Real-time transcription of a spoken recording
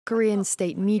Korean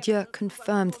state media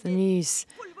confirmed the news.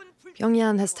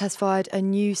 Pyongyang has test-fired a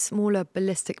new, smaller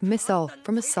ballistic missile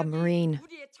from a submarine.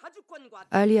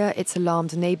 Earlier, its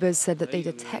alarmed neighbours said that they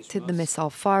detected the missile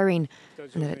firing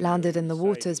and that it landed in the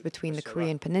waters between the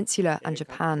Korean peninsula and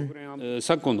Japan.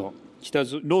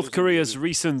 North Korea's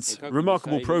recent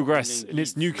remarkable progress in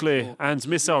its nuclear and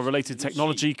missile-related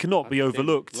technology cannot be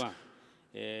overlooked,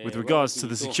 with regards to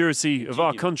the security of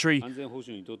our country,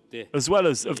 as well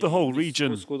as of the whole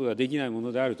region.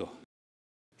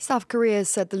 South Korea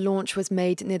said the launch was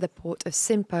made near the port of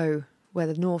Sinpo, where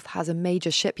the north has a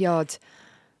major shipyard.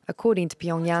 According to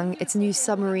Pyongyang, its new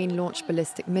submarine-launched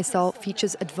ballistic missile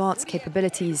features advanced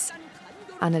capabilities.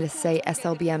 Analysts say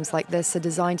SLBMs like this are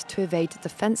designed to evade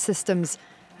defence systems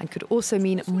and could also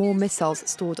mean more missiles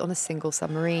stored on a single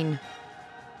submarine.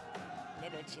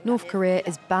 North Korea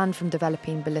is banned from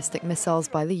developing ballistic missiles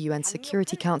by the UN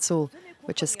Security Council,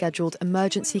 which has scheduled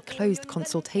emergency closed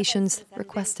consultations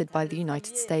requested by the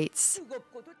United States.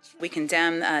 We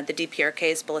condemn the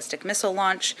DPRK's ballistic missile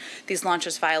launch. These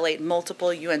launches violate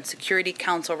multiple UN Security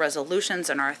Council resolutions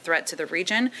and are a threat to the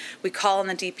region. We call on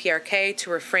the DPRK to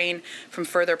refrain from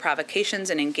further provocations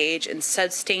and engage in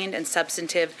sustained and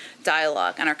substantive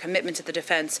dialogue, and our commitment to the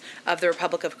defense of the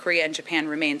Republic of Korea and Japan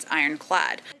remains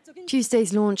ironclad.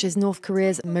 Tuesday's launch is North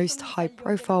Korea's most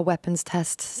high-profile weapons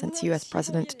test since US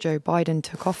President Joe Biden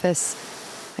took office,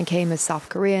 and came as South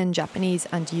Korean, Japanese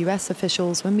and US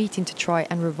officials were meeting to try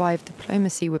and revive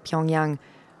diplomacy with Pyongyang,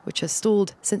 which has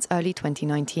stalled since early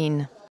 2019.